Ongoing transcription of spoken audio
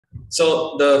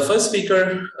So the first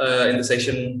speaker in the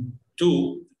session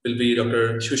 2 will be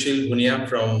Dr. Sushil Bhunia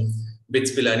from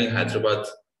Pilani, Hyderabad,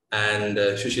 and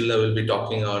Sushila will be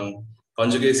talking on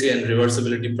conjugacy and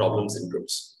reversibility problems in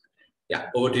groups. Yeah,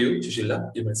 over to you,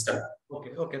 Sushila. You may start.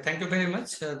 Okay. Thank you very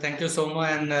much. Thank you so much,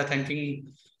 and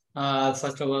thanking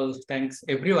first of all, thanks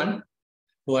everyone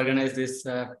who organized this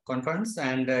conference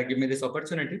and give me this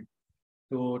opportunity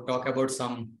to talk about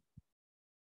some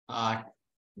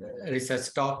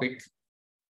research topic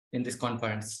in this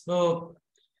conference. So,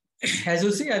 as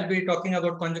you see, I'll be talking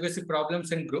about conjugacy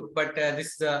problems in group, but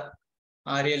this is a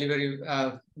really very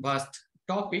vast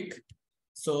topic.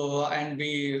 So, and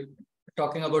be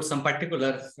talking about some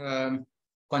particular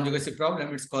conjugacy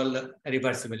problem. It's called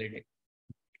reversibility.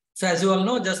 So, as you all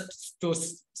know, just to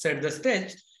set the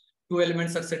stage, two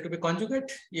elements are said to be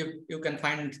conjugate. You can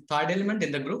find third element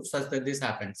in the group such that this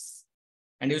happens.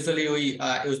 And usually we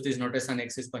use this notation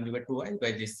X is conjugate to Y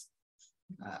by this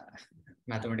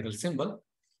mathematical symbol.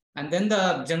 And then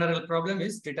the general problem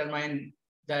is determine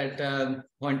that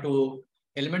when two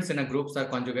elements in a group are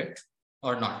conjugate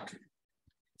or not.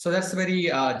 So that's a very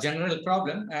general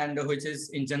problem, and which is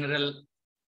in general,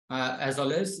 as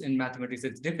always in mathematics,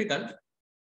 it's difficult.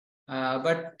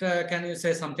 But can you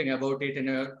say something about it in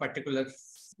a particular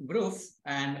group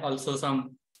and also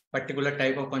some particular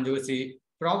type of conjugacy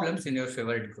problems in your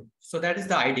favorite group? So that is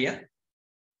the idea.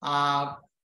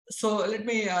 So let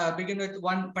me begin with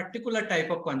one particular type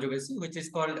of conjugacy, which is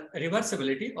called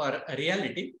reversibility or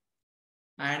reality.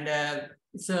 And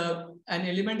it's an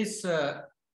element is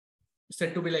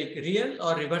said to be like real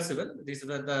or reversible. These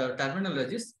are the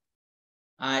terminologies.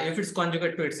 If it's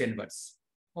conjugate to its inverse,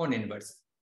 own inverse.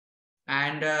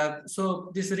 And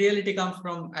so this reality comes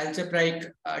from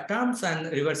algebraic terms, and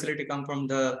reversibility comes from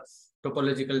the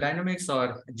topological dynamics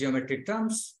or geometric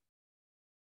terms.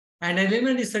 And an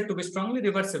element is said to be strongly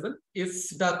reversible if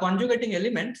the conjugating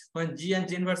element, when G and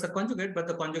G inverse are conjugate, but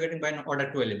the conjugating by an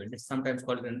order 2 element, it's sometimes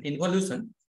called an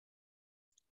involution.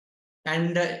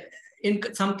 And in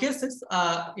some cases,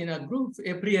 in a group,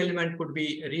 every element could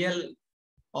be real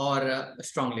or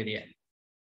strongly real.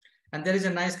 And there is a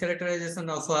nice characterization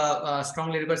of a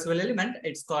strongly reversible element.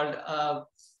 It's called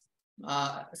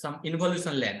some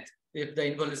involution length. If the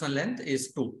involution length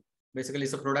is 2, basically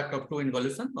it's a product of 2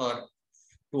 involution or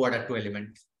 2 order 2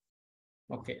 element.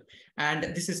 Okay, and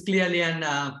this is clearly an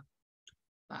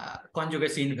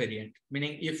conjugacy invariant,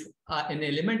 meaning if an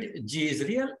element G is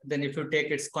real, then if you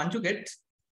take its conjugate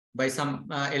by some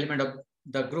element of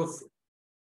the group,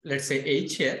 let's say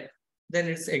H here, then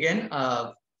it's again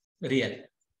real.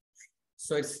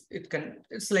 So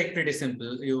it's like pretty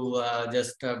simple. You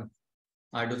just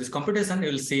do this computation,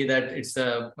 you will see that it's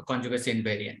a conjugacy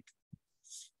invariant,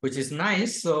 which is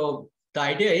nice. So the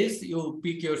idea is you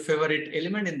pick your favorite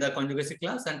element in the conjugacy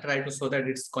class and try to show that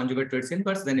it's conjugate to its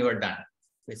inverse, then you are done,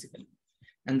 basically.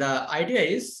 And the idea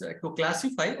is to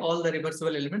classify all the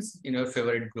reversible elements in your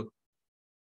favorite group.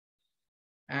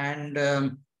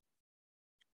 And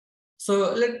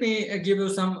so let me give you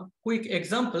some quick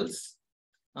examples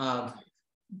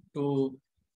to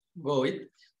go with.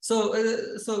 So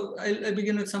I'll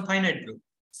begin with some finite group.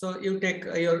 So you take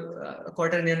your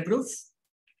quaternion group.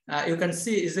 You can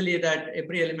see easily that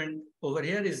every element over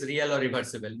here is real or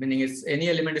reversible, meaning any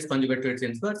element is conjugate to its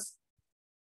inverse,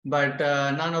 but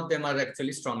none of them are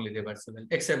actually strongly reversible,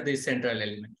 except the central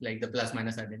element, like the plus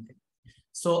minus identity.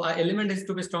 So an element is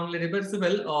to be strongly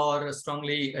reversible or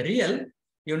strongly real,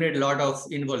 you need a lot of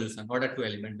involution, order 2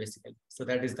 element, basically. So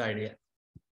that is the idea.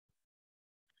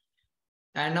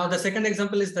 And now the second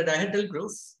example is the dihedral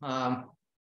group.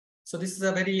 So this is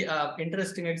a very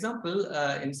interesting example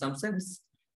in some sense.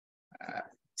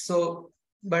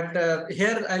 But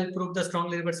here I'll prove the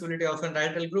strongly reversibility of a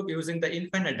dihedral group using the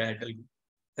infinite dihedral group.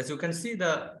 As you can see,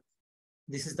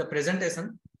 this is the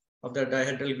presentation of the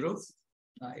dihedral group.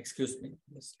 Excuse me.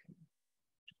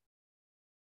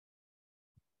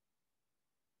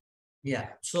 Yeah.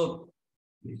 So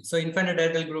infinite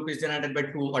dihedral group is generated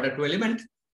by order 2 element,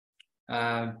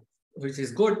 which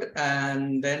is good.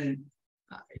 And then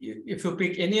if you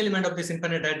pick any element of this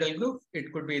infinite dihedral group,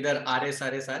 it could be either RS,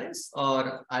 RS, RS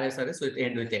or RS, RS with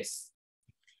end with S.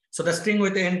 So the string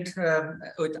with end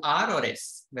with R or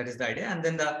S, that is the idea. And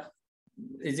then the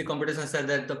easy computation said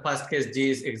that the first case G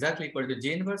is exactly equal to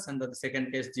G inverse, and the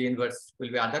second case G inverse will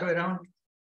be other way around.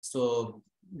 So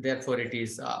therefore it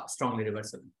is strongly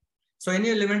reversible. So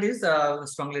any element is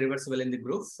strongly reversible in the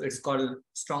group. It's called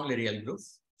strongly real group.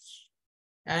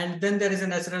 And then there is a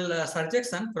natural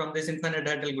surjection from this infinite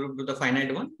dihedral group to the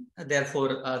finite one. Therefore,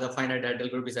 the finite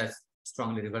dihedral group is as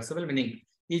strongly reversible, meaning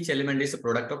each element is a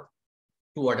product of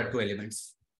 2 order 2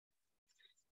 elements.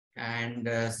 And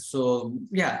so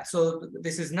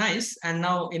this is nice. And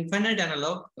now infinite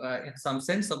analog in some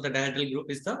sense of the dihedral group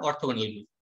is the orthogonal group.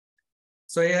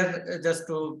 So here, just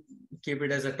to keep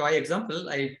it as a toy example,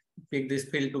 I pick this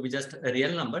field to be just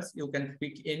real numbers. You can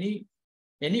pick any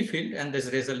field, and this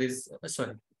result is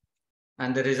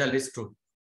and the result is true.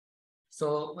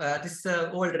 So this is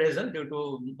an old result due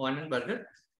to Wannenberger.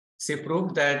 She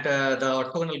proved that the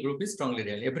orthogonal group is strongly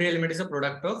real. Every element is a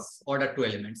product of order 2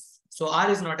 elements. So R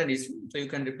is not an issue. So you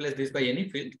can replace this by any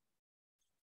field.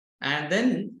 And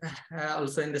then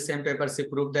also in the same paper, she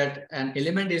proved that an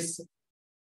element is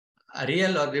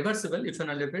real or reversible if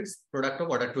and only if it's product of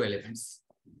order 2 elements.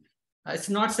 It's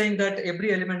not saying that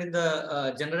every element in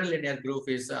the general linear group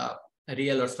is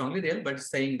real or strongly real, but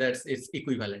saying that it's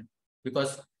equivalent,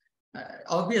 because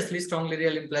obviously strongly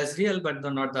real implies real, but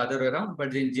not the other way around.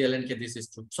 But in GLNK, this is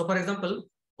true. So for example,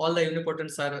 all the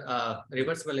unipotents are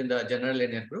reversible in the general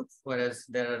linear group, whereas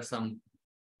there are some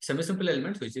semi-simple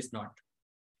elements which is not.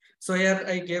 So here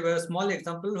I gave a small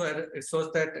example where it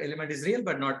shows that element is real,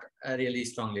 but not really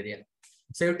strongly real.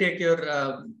 So you take your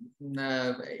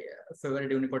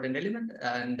favorite unipotent element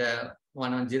and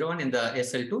 1101 in the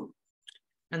SL2,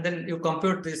 and then you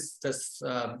compute this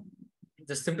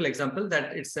simple example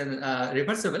that it's a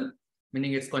reversible,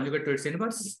 meaning it's conjugate to its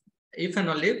inverse, if and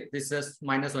only if this is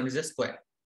 -1 is a square.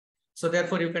 So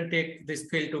therefore, you can take this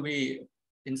field to be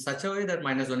in such a way that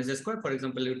 -1 is a square. For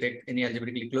example, you take any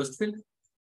algebraically closed field,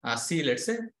 C, let's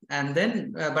say, and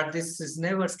then, but this is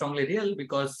never strongly real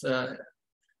because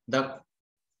the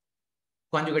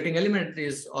conjugating element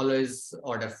is always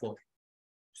order 4.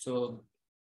 So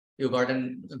you got a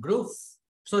group.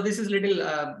 So this is little,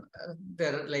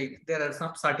 there are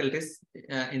some subtleties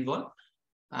involved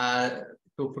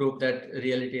to prove that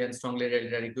reality and strongly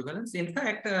real are equivalence. In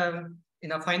fact,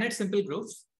 in a finite simple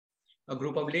groups, a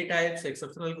group of Lie types,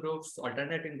 exceptional groups,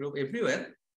 alternating group,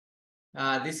 everywhere,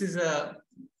 this is a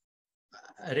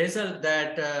result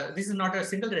that this is not a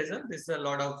single result. This is a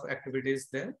lot of activities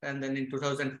there. And then in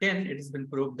 2010, it has been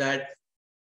proved that,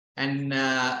 and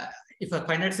if a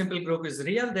finite simple group is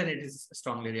real, then it is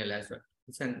strongly real as well.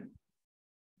 It's a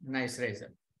nice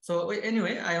result. So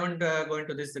anyway, I won't go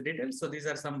into this details. So these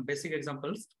are some basic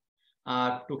examples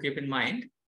to keep in mind.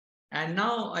 And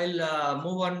now I'll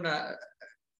move on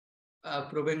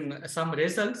proving some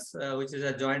results, which is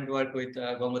a joint work with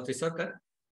Gangotryi Sorcar.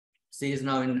 She is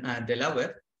now in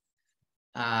Delaware.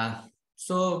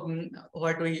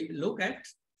 What we look at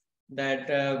that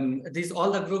these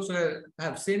all the groups we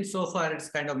have seen so far, it's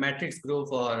kind of matrix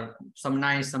group or some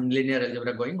linear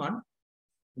algebra going on.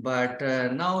 But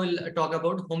now we'll talk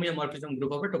about homeomorphism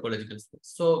group of a topological space.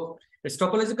 So it's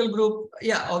topological group.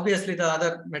 Yeah, obviously the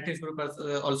other matrix group is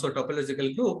also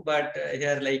topological group, but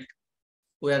here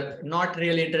we are not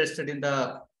really interested in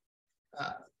the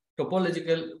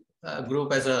topological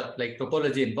group as a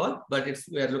topology involved, but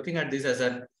we are looking at this as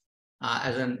an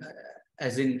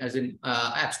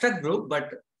abstract group, but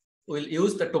we'll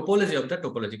use the topology of the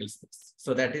topological space.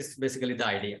 So that is basically the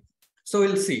idea. So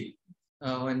we'll see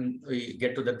when we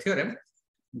get to the theorem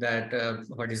that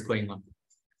what is going on.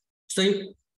 So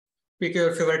you pick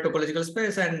your favorite topological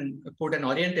space and put an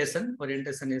orientation.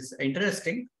 Orientation is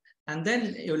interesting. And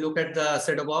then you look at the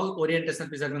set of all orientation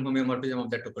preserving homeomorphism of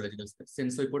that topological space.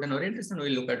 Since we put an orientation, we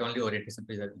look at only orientation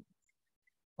preserving.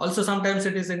 Also, sometimes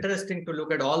it is interesting to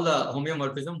look at all the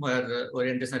homeomorphism where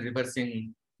orientation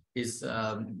reversing is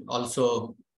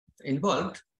also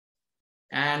involved.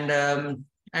 And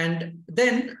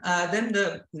then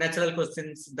the natural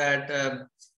questions that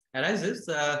arises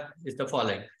is the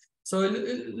following. So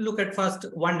we'll look at first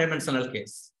one-dimensional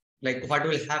case, like what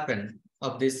will happen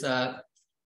of this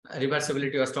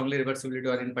reversibility or strongly reversibility,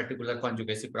 or in particular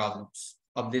conjugacy problems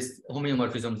of this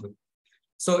homeomorphism group.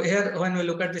 So here, when we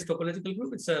look at this topological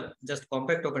group, it's a just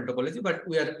compact open topology, but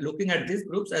we are looking at these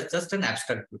groups as just an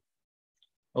abstract group.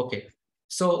 Okay.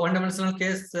 So one-dimensional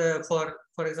case,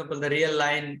 for example, the real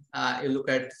line, you look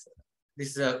at,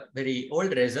 this is a very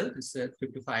old result, it's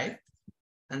 55,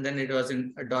 and then it was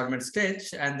in a dormant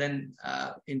stage. And then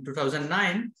in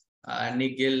 2009,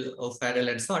 Nick Gill, O'Farrell,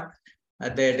 and Sott,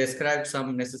 they described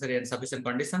some necessary and sufficient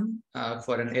condition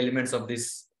for an elements of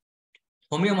this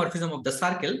homeomorphism of the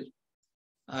circle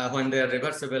when they are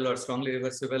reversible or strongly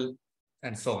reversible,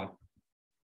 and so on.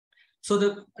 So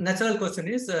the natural question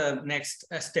is next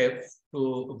step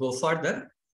to go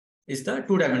further is the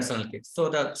two-dimensional case. So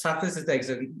the surface is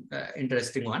the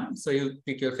interesting one. So you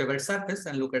pick your favorite surface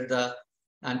and look at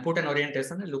and put an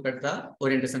orientation and look at the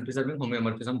orientation preserving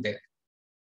homeomorphism there.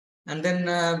 And then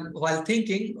while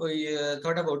thinking, we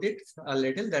thought about it a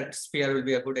little, that sphere will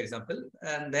be a good example.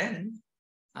 And then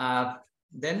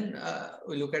then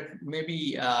we look at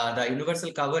maybe the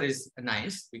universal cover is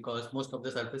nice because most of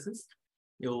the surfaces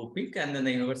you pick, and then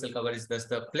the universal cover is just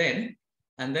the plane.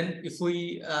 And then if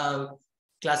we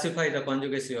classify the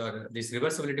conjugacy or this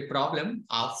reversibility problem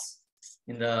of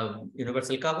in the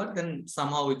universal cover, then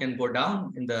somehow we can go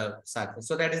down in the surface.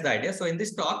 So that is the idea. So in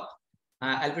this talk,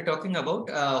 I'll be talking about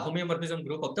homeomorphism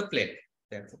group of the plane.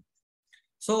 Therefore.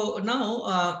 So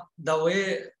now the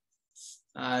way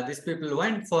these people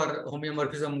went for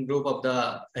homeomorphism group of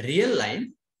the real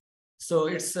line. So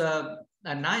it's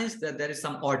nice that there is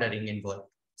some ordering involved.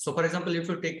 So for example, if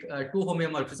you take two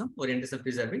homeomorphism, orientation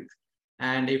preserving,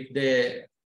 and if they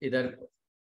either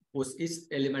push each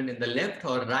element in the left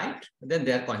or right, then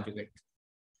they are conjugate.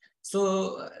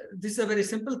 So this is a very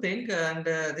simple thing, and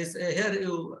this here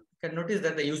you can notice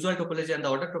that the usual topology and the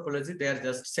order topology, they are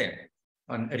just same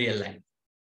on a real line.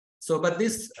 So, but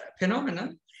this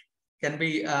phenomenon can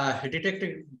be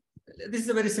detected. This is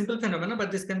a very simple phenomenon,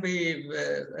 but this can be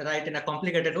right in a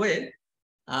complicated way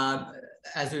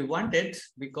as we want it,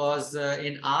 because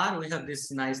in R we have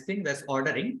this nice thing that's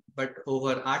ordering, but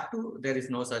over R2 there is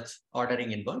no such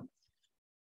ordering involved.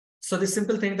 So the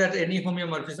simple thing that any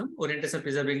homeomorphism, orientation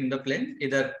preserving in the plane,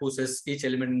 either pushes each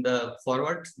element in the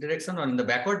forward direction or in the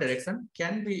backward direction,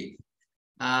 can be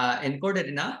encoded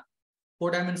in a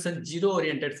 4-dimension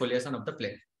zero-oriented foliation of the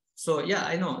plane. So yeah,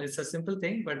 I know it's a simple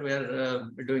thing, but we are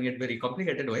doing it very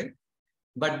complicated way.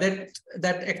 But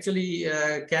that actually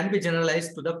can be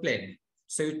generalized to the plane.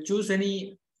 So you choose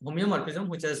any homeomorphism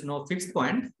which has no fixed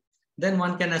point, then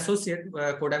one can associate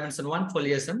 4-dimension 1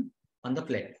 foliation on the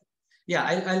plane. Yeah,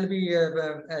 I'll be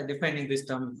defining this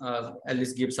term. I'll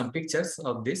just give some pictures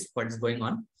of this, what is going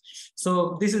on.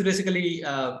 So this is basically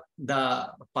the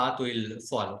path we'll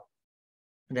follow.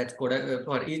 That's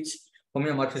for each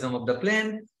homeomorphism of the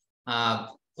plane,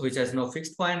 which has no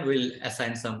fixed point, we'll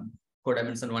assign some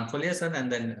 4-dimension 1 foliation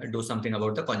and then do something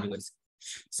about the conjugacy.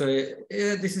 So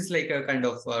this is like a kind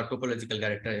of topological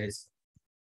characterization.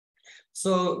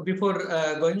 So before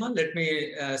going on, let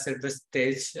me set the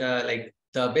stage, like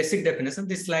the basic definition.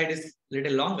 This slide is a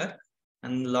little longer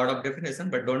and a lot of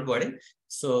definition, but don't worry.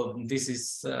 So this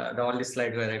is the only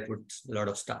slide where I put a lot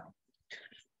of stuff.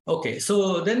 Okay,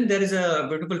 so then there is a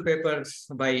beautiful paper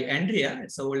by Andrea.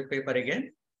 It's an old paper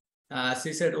again.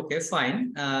 She said, okay,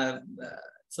 fine.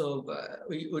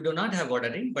 We do not have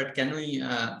ordering, but can we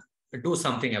do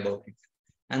something about it?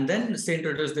 And then she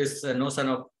introduced this notion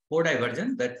of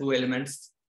codivergence, that two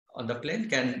elements on the plane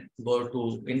can go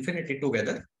to infinity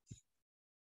together.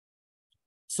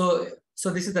 So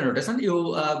this is the notation.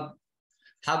 You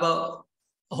have a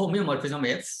homeomorphism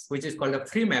F, which is called a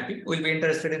free mapping. We'll be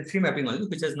interested in free mapping only,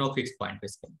 which has no fixed point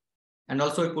basically. And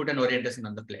also we put an orientation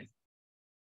on the plane.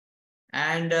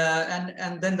 And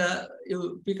then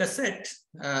you pick a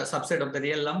subset of the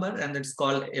real number, and it's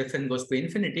called Fn goes to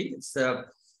infinity. It's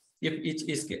if each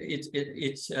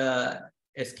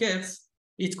escapes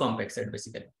each compact set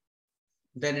basically,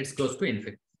 then it goes to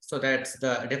infinity. So that's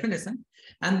the definition.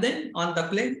 And then on the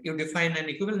plane, you define an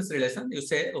equivalence relation. You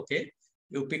say, okay,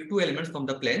 you pick two elements from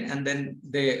the plane, and then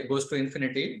they goes to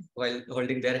infinity while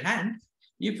holding their hand.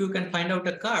 If you can find out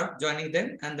a curve joining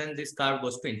them, and then this curve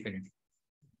goes to infinity.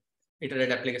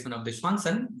 Iterate application of this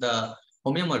function, the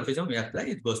homeomorphism we apply,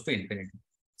 it goes to infinity,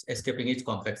 escaping each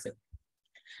compact set.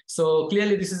 So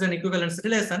clearly this is an equivalence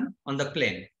relation on the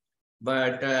plane.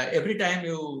 But every time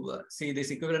you see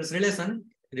this equivalence relation,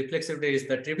 reflexivity is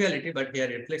the triviality, but here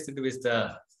reflexivity is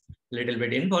the little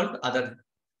bit involved. Other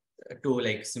two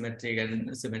like symmetry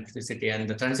and symmetricity and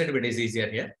the transitivity is easier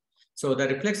here. So the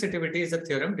reflexivity is a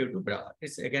theorem due to Brouwer.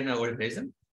 It's again an old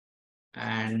version.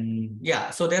 And yeah,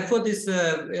 so therefore this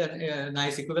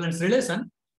nice equivalence relation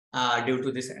due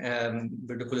to this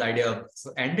beautiful idea of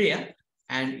Andrea,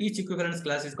 and each equivalence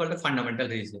class is called the fundamental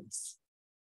regions.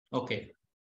 Okay.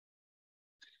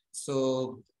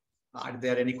 So are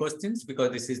there any questions?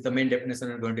 Because this is the main definition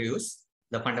we're going to use,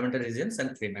 the fundamental regions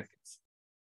and free mappings.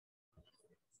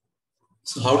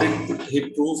 So how did he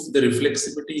prove the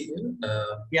reflexivity here?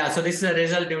 Yeah, so this is a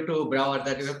result due to Brouwer,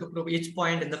 that you have to prove each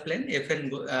point in the plane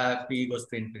Fn P goes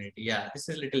to infinity. Yeah, this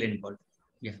is little involved.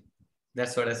 Yeah,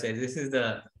 that's what I said. This is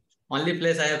the only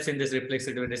place I have seen this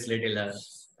reflexivity with this little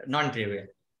non-trivial.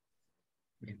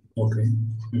 Yeah. Okay.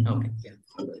 Okay. Yeah.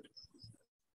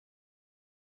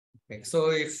 Okay. So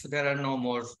if there are no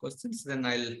more questions, then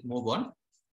I'll move on.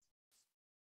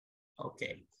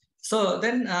 Okay. So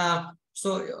then,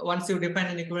 so once you define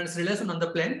an equivalence relation on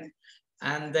the plane,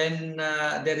 and then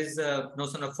there is a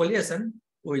notion of foliation,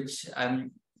 which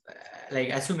I'm like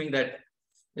assuming that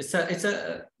it's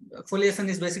a foliation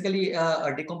is basically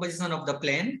a decomposition of the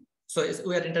plane. So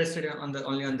we are interested on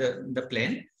only on the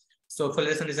plane. So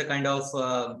foliation is a kind of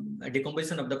a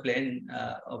decomposition of the plane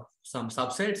of some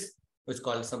subsets, which is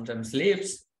called sometimes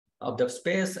leaves of the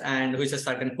space, and which has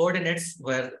certain coordinates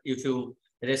where if you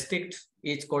restrict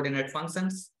each coordinate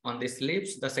functions on these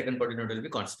leaves, the second coordinate will be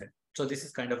constant. So this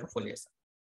is kind of a foliation.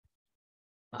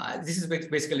 This is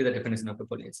basically the definition of a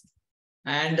foliation.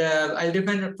 And I'll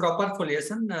define a proper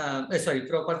foliation,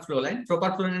 proper flow line.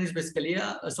 Proper flow line is basically,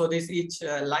 so this each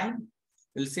line,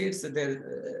 you'll see it's there,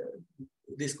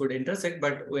 this could intersect,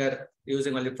 but we are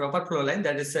using only proper flow line.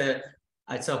 That is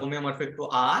it's a homeomorphic to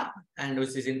R, and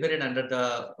which is invariant under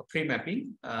the free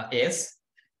mapping S.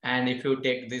 And if you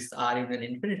take this R in an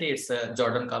infinity, it's a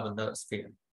Jordan curve on the sphere.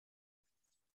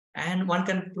 And one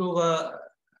can prove a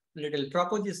little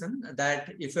proposition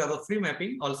that if you have a free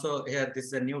mapping, also here this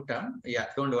is a new term. Yeah,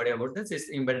 don't worry about this. It's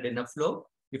embedded in a flow.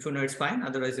 If you know, it's fine.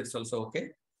 Otherwise, it's also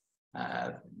okay.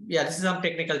 Yeah, this is some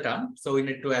technical term. So we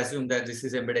need to assume that this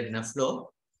is embedded in a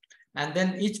flow. And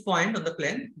then each point on the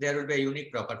plane, there will be a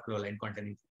unique proper flow line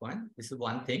containing point. This is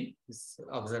one thing, this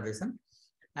observation.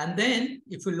 And then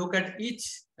if you look at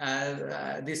each,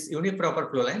 this unique proper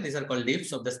flow line, these are called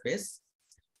leaves of the space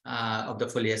of the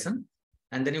foliation.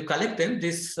 And then you collect them,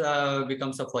 this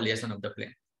becomes a foliation of the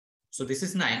plane. So this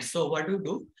is nice. So what do you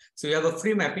do? So you have a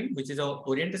free mapping, which is a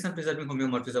orientation preserving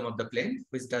homeomorphism of the plane,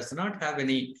 which does not have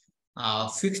any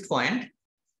fixed point.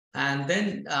 And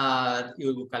then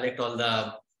you collect all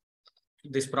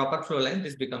this proper flow line,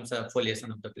 this becomes a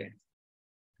foliation of the plane.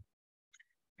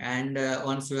 And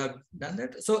once you have done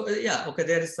that, so yeah, okay,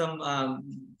 there is some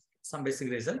basic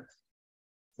result.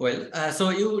 Well,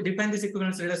 so you define this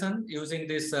equivalence relation using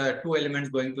these two elements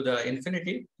going to the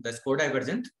infinity, that's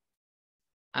co-divergent.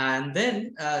 And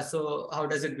then, so how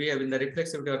does it behave in the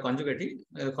reflexivity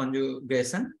or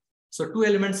conjugation? So two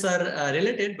elements are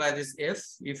related by this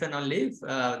if and only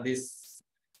if this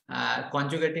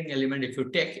conjugating element, if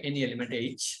you take any element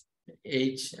H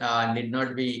need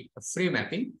not be a free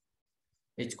mapping.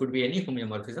 H could be any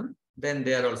homeomorphism, then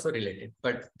they are also related,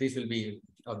 but this will be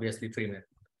obviously free mapping.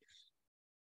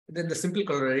 Then the simple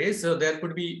corollary is, so there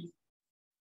could be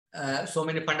so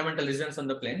many fundamental regions on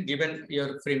the plane, given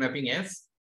your free mapping F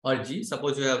or G.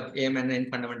 Suppose you have M and N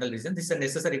fundamental region, this is a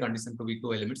necessary condition to be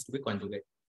two elements to be conjugate.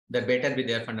 The better be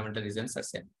their fundamental regions are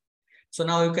same. So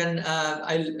now you can,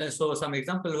 I'll show some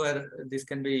example where this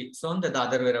can be shown that the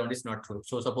other way around is not true.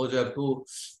 So suppose you have two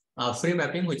free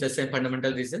mapping which are same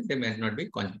fundamental region, they may not be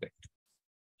conjugate.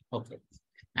 Okay.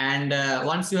 And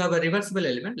once you have a reversible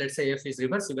element, let's say F is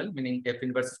reversible, meaning F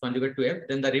inverse is conjugate to F,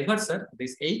 then the reverser,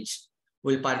 this H,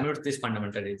 will permute this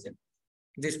fundamental region.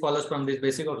 This follows from this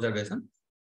basic observation.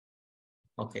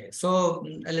 Okay, so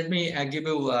let me give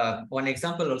you one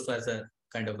example also as a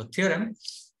kind of a theorem,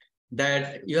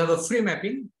 that you have a free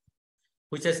mapping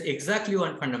which has exactly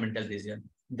one fundamental region,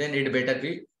 then it better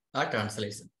be a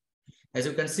translation. As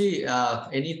you can see,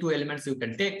 any two elements you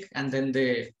can take and then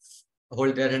they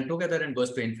hold their hand together and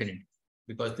goes to infinity,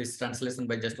 because this translation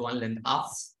by just one length half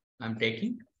I'm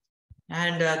taking.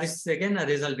 And this is again a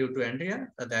result due to Andrea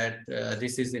that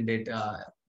this is indeed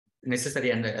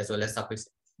necessary and as well as sufficient.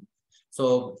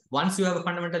 So once you have a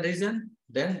fundamental region,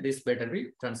 then this better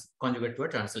be conjugate to a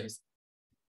translation.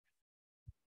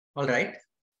 All right.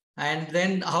 And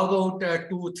then how about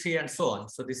 2, 3, and so on?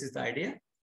 So this is the idea.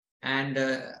 And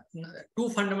two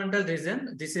fundamental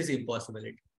region, this is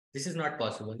impossibility. This is not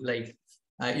possible. Like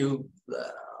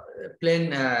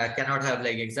plane cannot have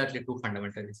like exactly two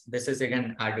fundamental regions. This is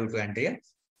again due to Andrea.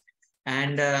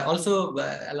 And also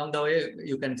along the way,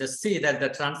 you can just see that the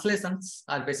translations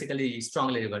are basically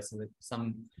strongly reversible.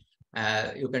 Some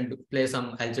you can play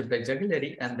some algebraic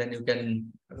jugglery, and then you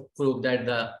can prove that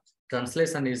the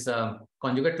translation is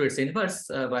conjugate to its inverse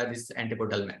by this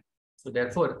antipodal map. So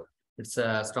therefore, it's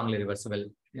strongly reversible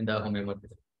in the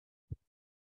homeomorphism.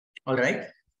 All right.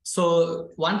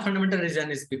 So one fundamental region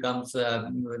is becomes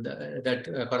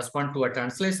that correspond to a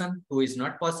translation. 2 is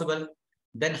not possible.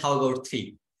 Then how about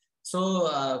 3?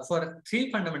 So for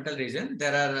 3 fundamental region,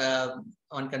 there are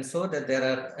one can show that there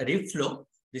are Reeb flow.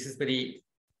 This is very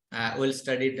well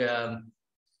studied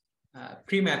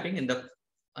pre-mapping in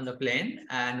on the plane,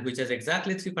 and which has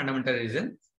exactly 3 fundamental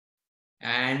region.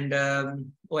 And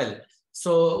well,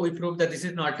 so we proved that this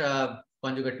is not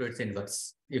conjugate to its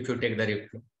inverse if you take the Reeb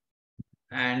flow.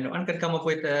 And one can come up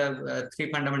with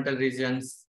 3 fundamental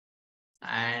regions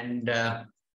and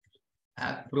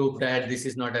prove that this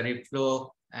is not a Reeb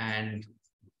flow, and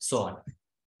so on.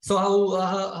 So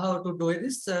how to do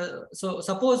this? So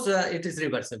suppose it is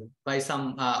reversible by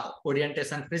some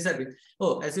orientation preserving.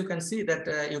 Oh, as you can see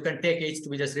that you can take H to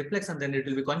be just reflection, then it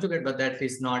will be conjugate, but that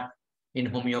is not in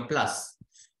homeo plus.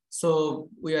 So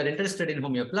we are interested in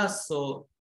Homeo plus, so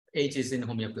H is in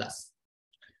Homeo plus.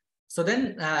 So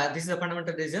then this is a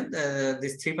fundamental region,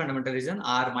 these three fundamental region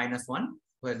R minus 1,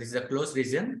 where this is a closed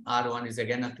region, R1 is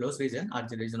again a closed region,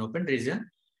 R0 is an open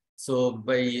region. So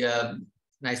by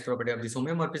nice property of this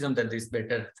homeomorphism, that this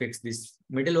better fits this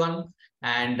middle one.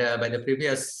 And by the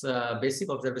previous basic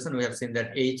observation, we have seen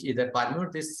that H either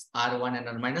permute this R1 and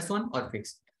R minus 1 or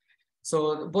fixed.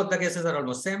 So both the cases are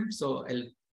almost same. So I'll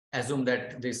assume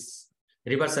that this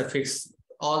reversal fix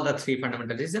all the three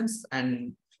fundamental regions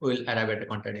and we'll arrive at a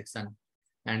contradiction.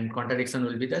 And contradiction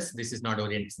will be this is not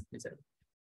orientation preserving.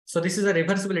 So this is a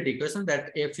reversibility equation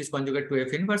that F is conjugate to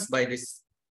F inverse by this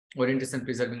orientation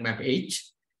preserving map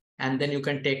H. And then you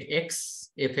can take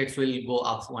X, Fx will go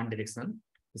off one direction.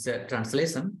 It's a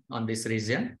translation on this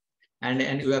region. And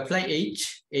you apply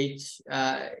H, X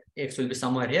will be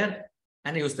somewhere here,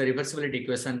 and use the reversibility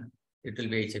equation, it will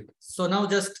be H. So now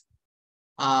just,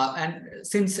 and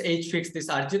since H fixed this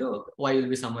R0, Y will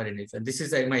be somewhere in H. This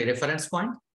is my reference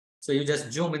point. So you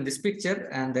just zoom in this picture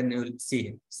and then you will see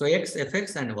it. So X,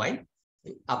 Fx and Y.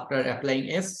 After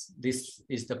applying F, this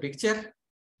is the picture.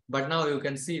 But now you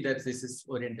can see that this is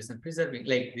orientation preserving,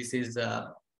 like this is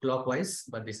clockwise,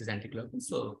 but this is anti-clockwise.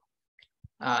 So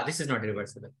this is not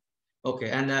reversible. Okay,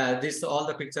 and this all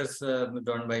the pictures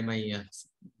drawn by my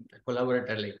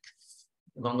collaborator, like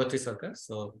Gangotryi Sorcar.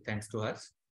 So thanks to her.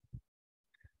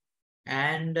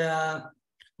 And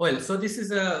well, so this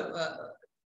is a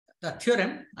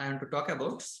theorem I want to talk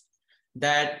about,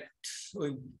 that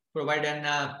we provide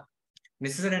an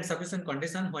necessary and sufficient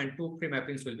condition when two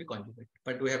pre-mappings will be conjugate.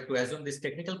 But we have to assume this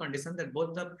technical condition that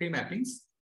both the pre-mappings,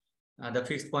 the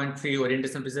fixed point free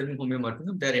orientation preserving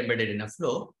homeomorphism, they are embedded in a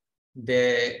flow.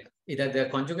 They either they are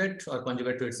conjugate or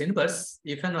conjugate to its inverse.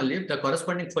 If and only if the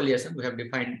corresponding foliation, we have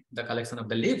defined the collection of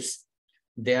the leaves,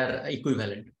 they are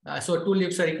equivalent. So two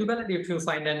leaves are equivalent if you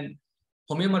find an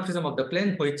homeomorphism of the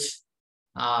plane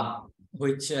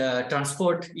which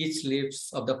transport each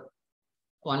leaves of the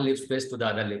one leaf space to the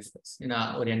other leaf space in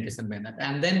a orientation manner.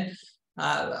 And then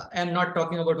I'm not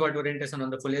talking about what orientation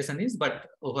on the foliation is, but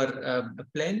over a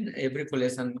plane, every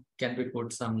foliation can be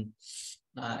put some,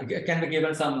 can be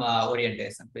given some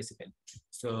orientation basically.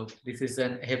 So this is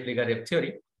an Haefliger-Reeb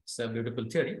theory. It's a beautiful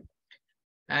theory.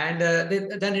 And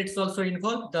then it's also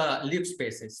involved the leaf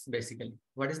spaces basically.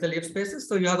 What is the leaf spaces?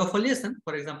 So you have a foliation.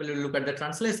 For example, you look at the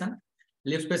translation.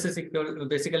 Leaf spaces equal,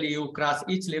 basically you cross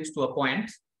each leaves to a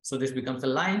point. So this becomes a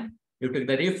line. You take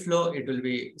the Reeb flow, it will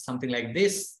be something like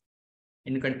this.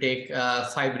 And you can take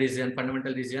 5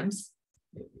 fundamental regions.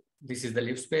 This is the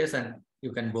leaf space, and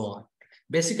you can go on.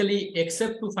 Basically,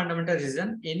 except 2 fundamental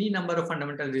regions, any number of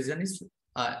fundamental regions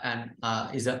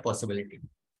is a possibility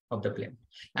of the plane.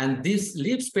 And this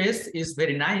leaf space is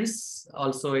very nice.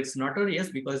 Also, it's notorious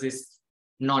because it's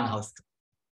non-Hausdorff.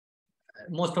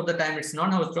 Most of the time it's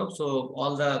non-Hausdorff, so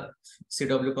all the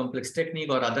CW complex technique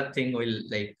or other thing will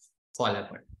like fall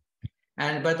apart.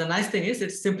 And but the nice thing is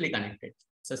it's simply connected.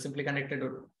 So simply connected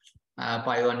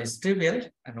pi 1 is trivial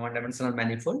and one-dimensional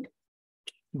manifold,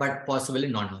 but possibly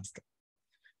non-Hausdorff.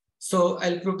 So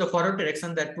I'll prove the forward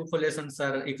direction that 2 foliations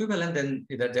are equivalent, then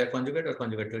either they are conjugate or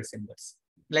conjugate to its inverse.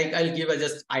 Like I'll give a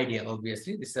just idea,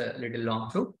 obviously. This is a little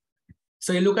long proof.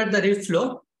 So you look at the Reeb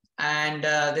flow, and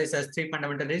this has 3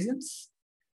 fundamental regions.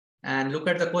 And look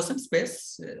at the quotient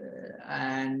space,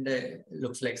 and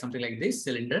looks like something like this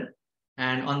cylinder.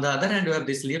 And on the other hand, you have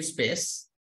this leaf space,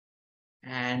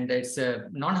 and it's a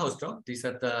non-Hausdorff. These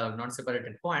are the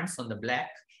non-separated points on the black.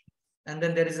 And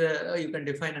then there is a, you can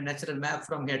define a natural map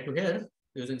from here to here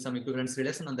using some equivalence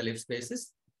relation on the leaf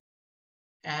spaces.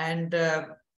 And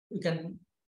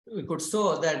we could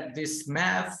show that this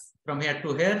map from here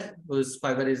to here, whose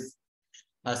fiber is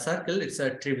a circle, it's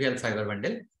a trivial fiber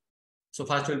bundle. So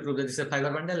first we'll prove that this is a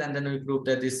fiber bundle, and then we prove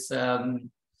that this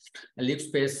leaf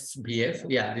space BF,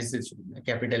 yeah, this is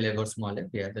capital F or small f,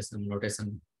 yeah, there's some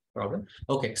notation problem.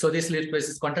 Okay, so this leaf space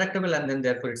is contractible, and then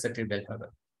therefore it's a trivial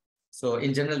fiber. So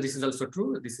in general, this is also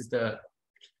true. This is the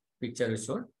picture we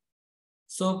showed.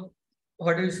 So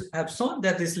what we have shown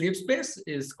that this leaf space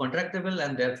is contractible,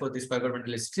 and therefore this fiber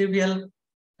bundle is trivial.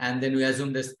 And then we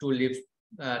assume these 2 leaves,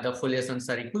 the foliations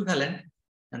are equivalent.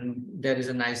 And there is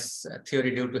a nice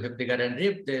theory due to Haefliger and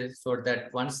Reeb. They showed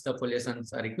that once the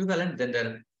foliations are equivalent, then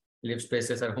their leaf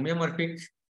spaces are homeomorphic.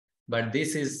 But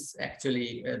this is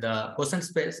actually the quotient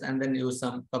space, and then use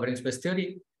some covering space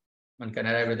theory. One can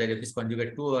arrive whether it is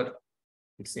conjugate to or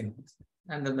it's inverse.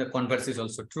 And then the converse is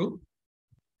also true.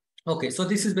 Okay, so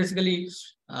this is basically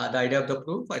the idea of the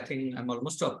proof. I think I'm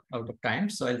almost out of time,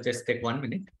 so I'll just take 1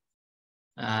 minute.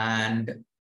 And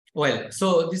well,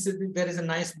 so this is, there is a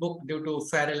nice book due to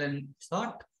Farrell and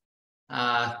Scott.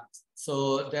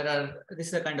 So this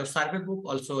is a kind of survey book,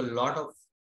 also a lot of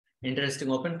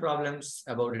interesting open problems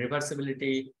about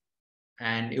reversibility,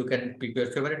 and you can pick your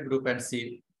favorite group and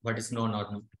see what is known or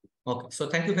not. Okay, so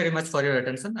thank you very much for your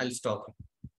attention. I'll stop.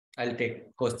 I'll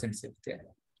take questions if there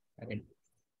are any.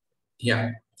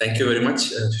 Yeah, thank you very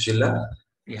much, Sushila.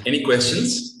 Yeah. Any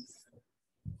questions?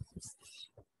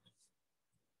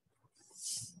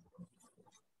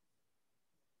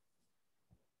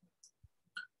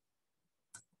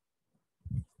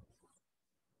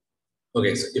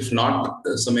 Okay, so if not,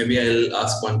 so maybe I'll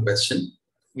ask one question.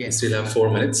 Yes. We still have 4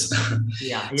 minutes.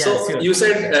 Yeah. So Sure. you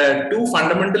said 2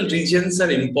 fundamental regions are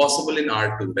impossible in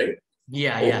R2, right?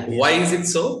 Yeah. Why is it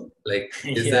so? Like,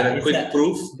 is there a quick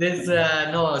proof?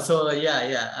 No. So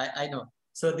I know.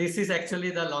 So this is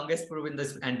actually the longest proof in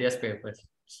this Andia's paper.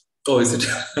 Oh, is it?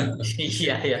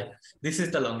 Yeah. This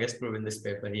is the longest proof in this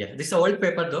paper. Yeah, this is an old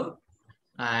paper though,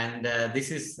 and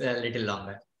this is a little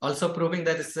longer. Also proving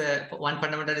that is one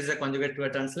fundamental is a conjugate to a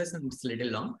translation. It's a little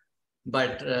long,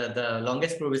 but the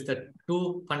longest proof is that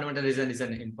 2 fundamental reason is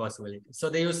an impossibility. So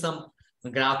they use some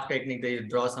graph technique. They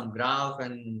draw some graph,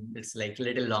 and it's like a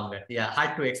little longer. Yeah,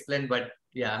 hard to explain, but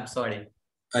yeah, I'm sorry.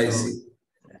 I see.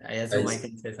 I assume I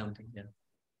can say something. Yeah.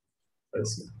 I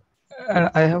see.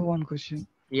 I have one question.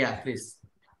 Yeah, please.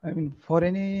 I mean, for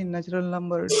any natural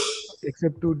number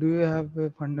except 2, do you have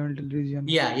a fundamental region?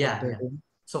 Yeah.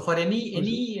 So for any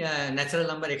natural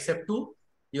number except 2,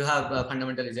 you have a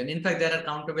fundamental region. In fact, there are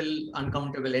countable,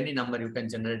 uncountable, any number you can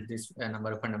generate this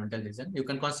number of fundamental region. You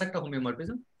can construct a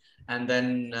homeomorphism, and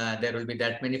then there will be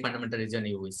that many fundamental region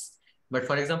you wish. But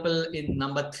for example, in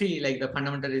number 3, like the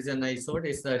fundamental region I showed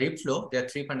is the Reeb flow. There are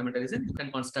 3 fundamental regions. You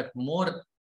can construct more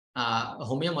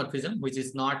homeomorphism, which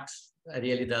is not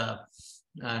really the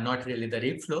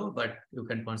Reeb flow, but you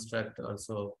can construct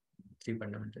also 3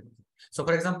 fundamental regions. So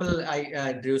for example,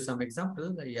 I drew some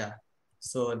example. Yeah.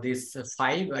 So this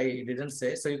 5 I didn't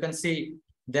say. So you can see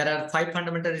there are 5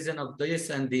 fundamental regions of this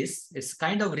and this. It's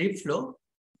kind of Reeb flow.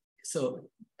 So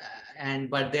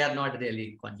but they are not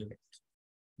really conjugate.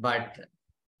 But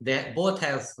they both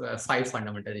have 5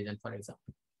 fundamental regions, for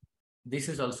example. This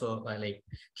is also like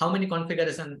how many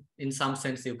configuration in some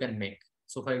sense you can make.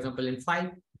 So for example, in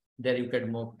 5, there you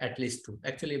can move at least 2.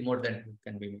 Actually, more than 2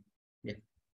 can be made. Yeah.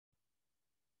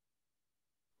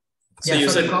 So you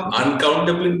said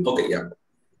uncountably. Okay, yeah.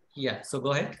 Yeah. So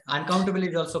go ahead. Uncountable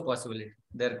is also possibility.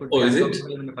 There could be is it?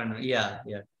 Yeah.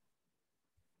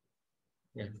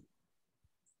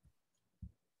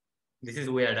 This is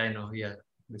weird. I know. Yeah.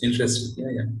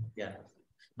 Interesting. Yeah.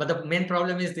 But the main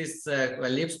problem is this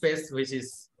Reeb space, which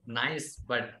is nice,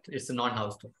 but it's a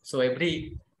non-Hausdorff. So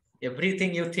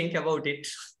everything you think about it,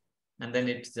 and then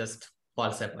it just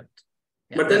falls apart.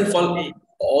 Yeah, but then for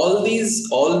all these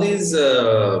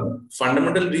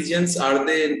fundamental regions, are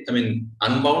they, I mean,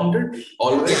 unbounded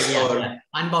always? Yeah.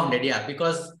 Unbounded, yeah,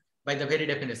 because by the very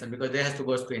definition, because they have to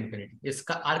go to infinity. It's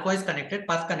arcwise connected,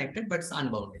 path connected, but it's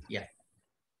unbounded. Yeah.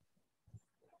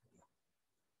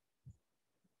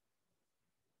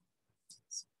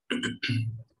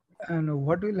 And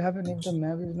what will happen if the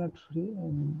map is not free?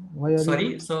 And why are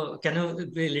Sorry, so can you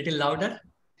be a little louder?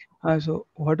 So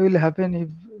what will happen if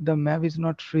the map is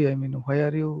not free? I mean, why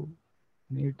are you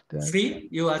need that? Free?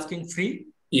 You asking free?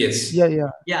 Yes.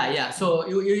 Yeah. So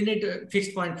you need a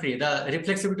fixed point free. The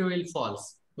reflexivity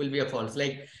will be a false.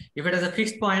 Like if it has a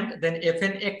fixed point, then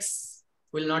fnx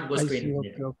will not go to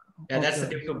infinity. Okay. Yeah, that's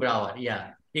due to Brouwer.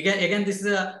 Yeah. Again, this is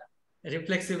a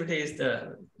reflexivity is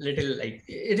the little like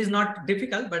it is not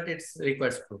difficult, but it's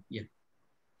requires proof. Yeah.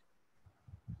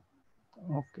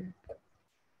 Okay.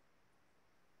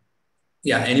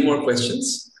 Yeah. Any more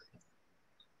questions?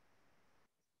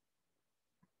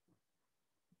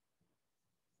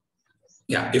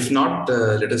 Yeah. If not,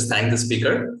 let us thank the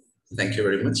speaker. Thank you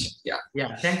very much.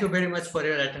 Yeah. Thank you very much for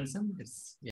your attention.